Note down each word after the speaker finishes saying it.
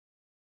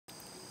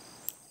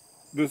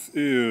This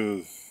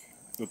is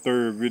the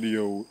third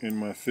video in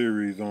my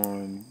series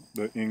on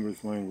the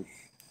English language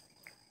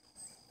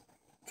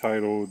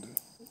titled,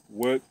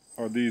 "What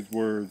Are These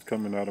Words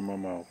Coming Out of My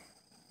Mouth?"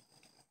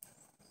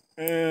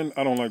 And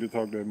I don't like to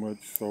talk that much,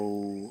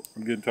 so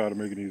I'm getting tired of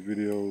making these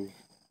videos.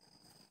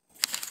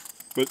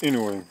 But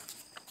anyway, I'm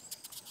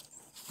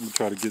gonna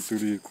try to get through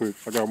these quick.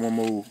 I got one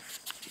more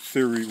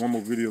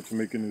video to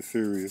make in this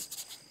series.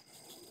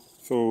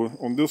 So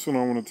on this one,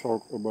 I want to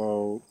talk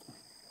about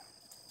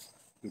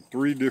the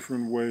 3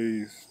 different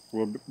ways,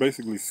 well,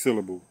 basically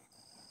syllables.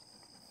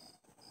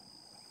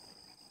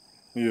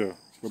 Yeah,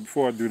 but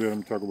before I do that,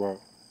 I'm talk about,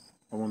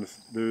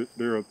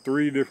 there are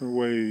 3 different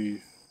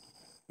ways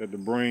that the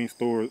brain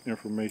stores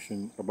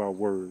information about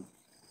words,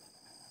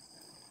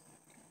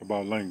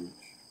 about language.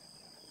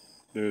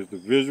 There's the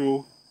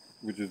visual,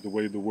 which is the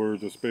way the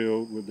words are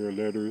spelled with their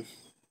letters.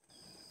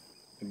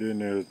 And then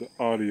there's the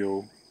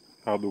audio,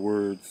 how the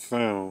words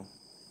sound.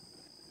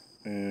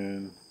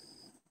 And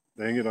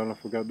dang it, I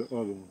forgot the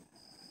other one.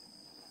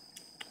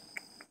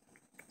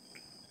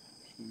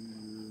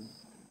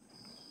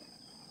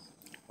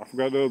 I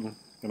forgot the other one,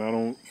 and I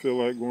don't feel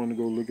like going to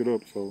go look it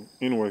up. So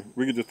anyway,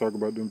 we could just talk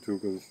about them too,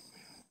 because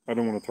I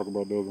don't want to talk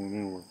about the other one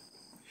anyway.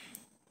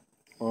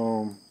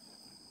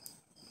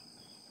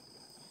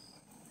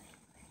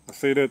 I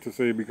say that to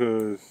say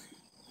because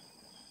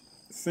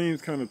it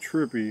seems kind of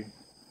trippy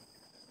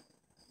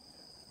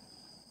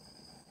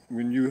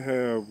when you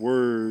have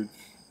words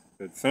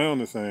that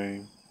sound the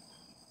same,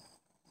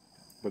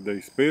 but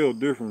they spell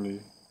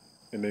differently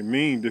and they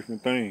mean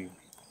different things.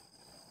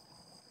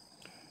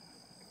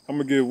 I'm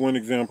gonna give one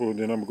example, and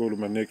then I'm gonna go to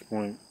my next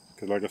point,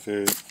 because like I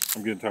said,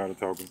 I'm getting tired of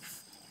talking.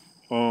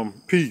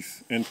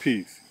 Peace and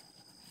peace.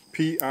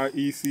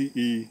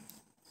 P-I-E-C-E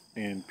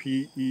and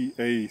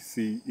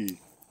P-E-A-C-E.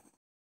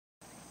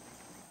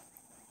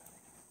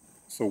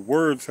 So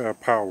words have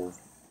power.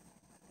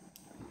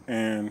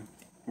 And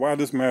why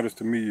this matters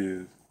to me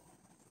is,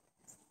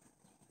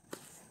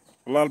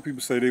 a lot of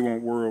people say they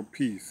want world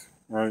peace,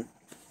 right?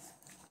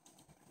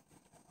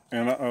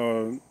 And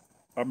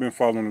I've been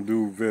following the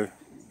dude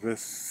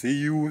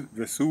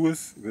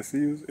Vesuvius.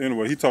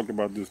 Anyway, he talked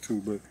about this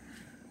too. But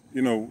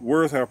you know,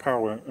 words have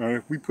power, and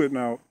if we putting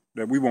out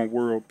that we want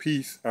world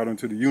peace out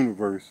into the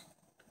universe,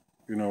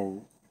 you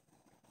know,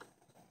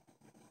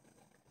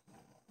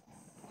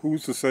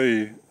 who's to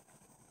say?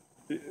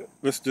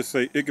 Let's just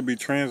say it could be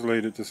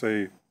translated to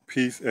say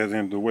peace, as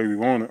in the way we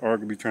want it, or it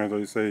could be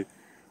translated to say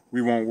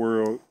we want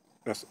world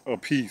that's a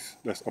peace,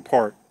 that's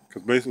apart,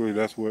 because basically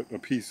that's what a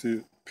peace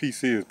is.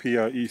 Peace is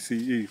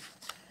P-I-E-C-E.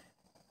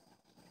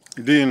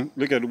 Then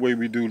look at the way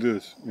we do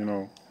this. You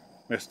know,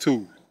 that's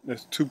two.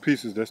 That's 2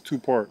 pieces. That's 2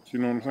 parts. You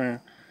know what I'm saying?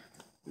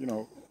 You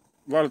know,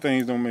 a lot of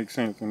things don't make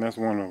sense, and that's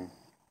one of them.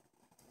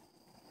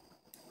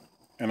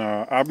 And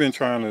I've been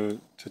trying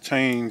to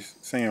change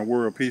saying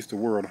world peace to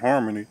world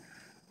harmony,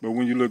 but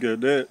when you look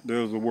at that,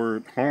 there's the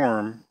word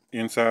harm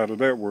inside of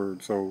that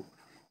word. So,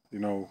 you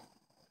know,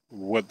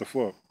 what the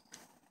fuck?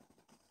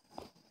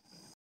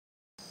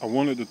 I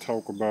wanted to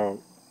talk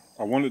about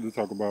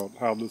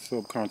how the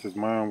subconscious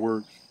mind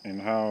works, and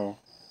how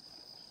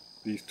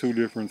these 2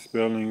 different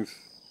spellings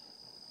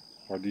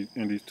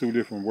and these 2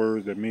 different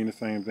words that mean the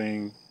same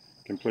thing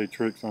can play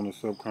tricks on the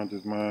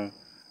subconscious mind.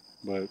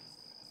 But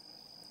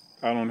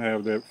I don't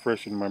have that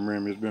fresh in my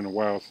memory. It's been a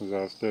while since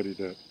I studied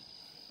that,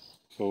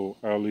 so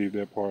I'll leave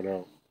that part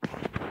out.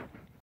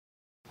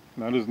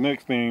 Now, this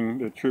next thing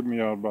that tripped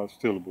me out about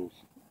syllables.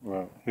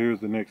 Well,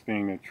 here's the next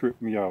thing that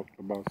tripped me out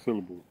about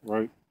syllables,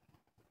 right?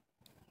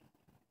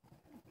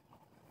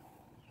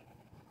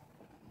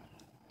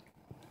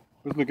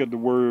 Let's look at the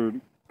word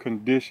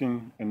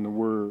condition and the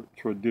word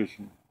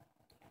tradition.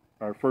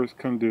 All right, first,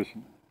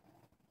 condition.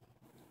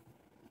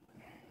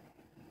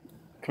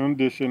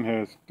 Condition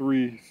has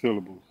 3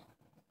 syllables.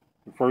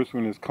 The first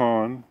one is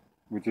con,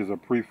 which is a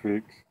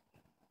prefix.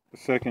 The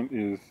second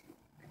is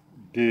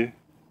di,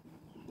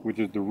 which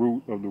is the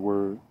root of the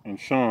word, and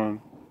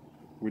shon,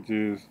 which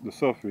is the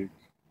suffix.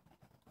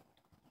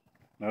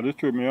 Now, this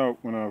tripped me out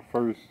when I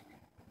first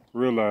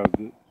realized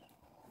it.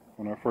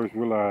 When I first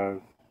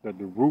realized that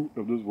the root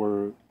of this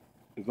word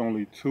is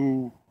only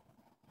two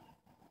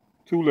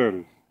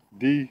letters,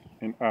 D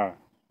and I.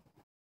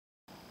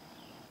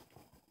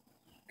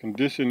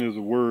 Condition is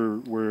a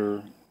word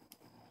where,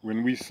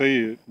 when we say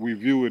it, we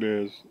view it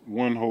as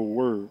one whole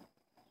word.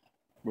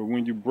 But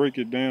when you break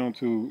it down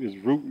to its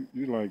root,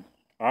 you're like,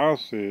 I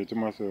said to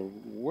myself,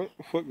 what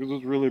the fuck does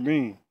this really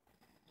mean?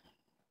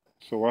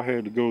 So I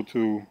had to go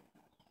to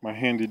my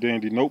handy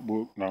dandy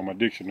notebook, now my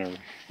dictionary,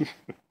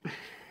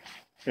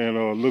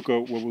 and look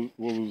up what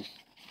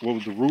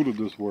was the root of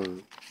this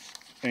word.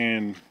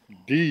 And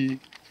D,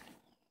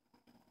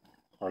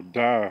 or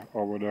die,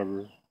 or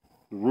whatever,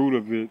 the root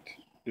of it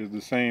is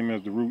the same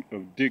as the root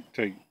of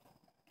dictate,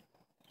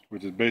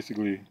 which is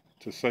basically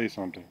to say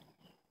something.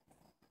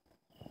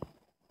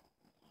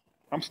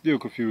 I'm still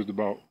confused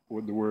about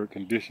what the word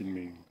condition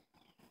means.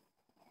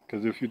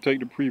 Because if you take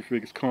the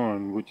prefix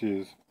con, which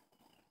is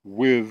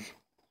with,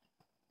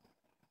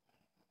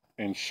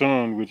 and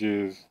shun, which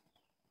is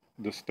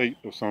the state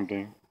of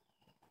something,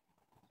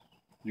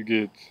 you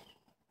get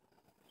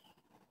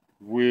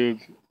with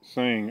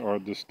saying, or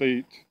the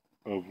state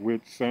of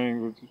with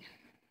saying.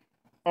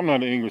 I'm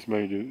not an English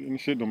major, and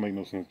shit don't make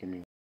no sense to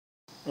me.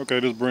 Okay,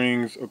 this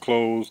brings a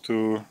close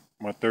to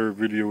my third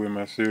video in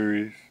my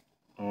series.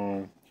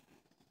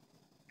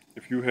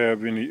 If you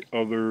have any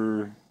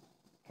other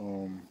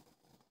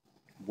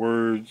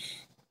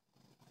words,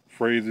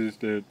 phrases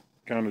that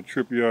kind of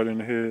trip you out in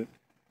the head,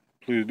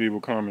 please leave a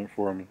comment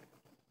for me.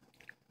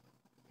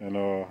 And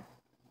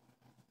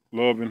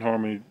love and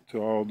harmony to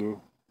all the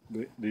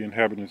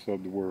inhabitants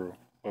of the world,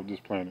 of this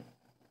planet.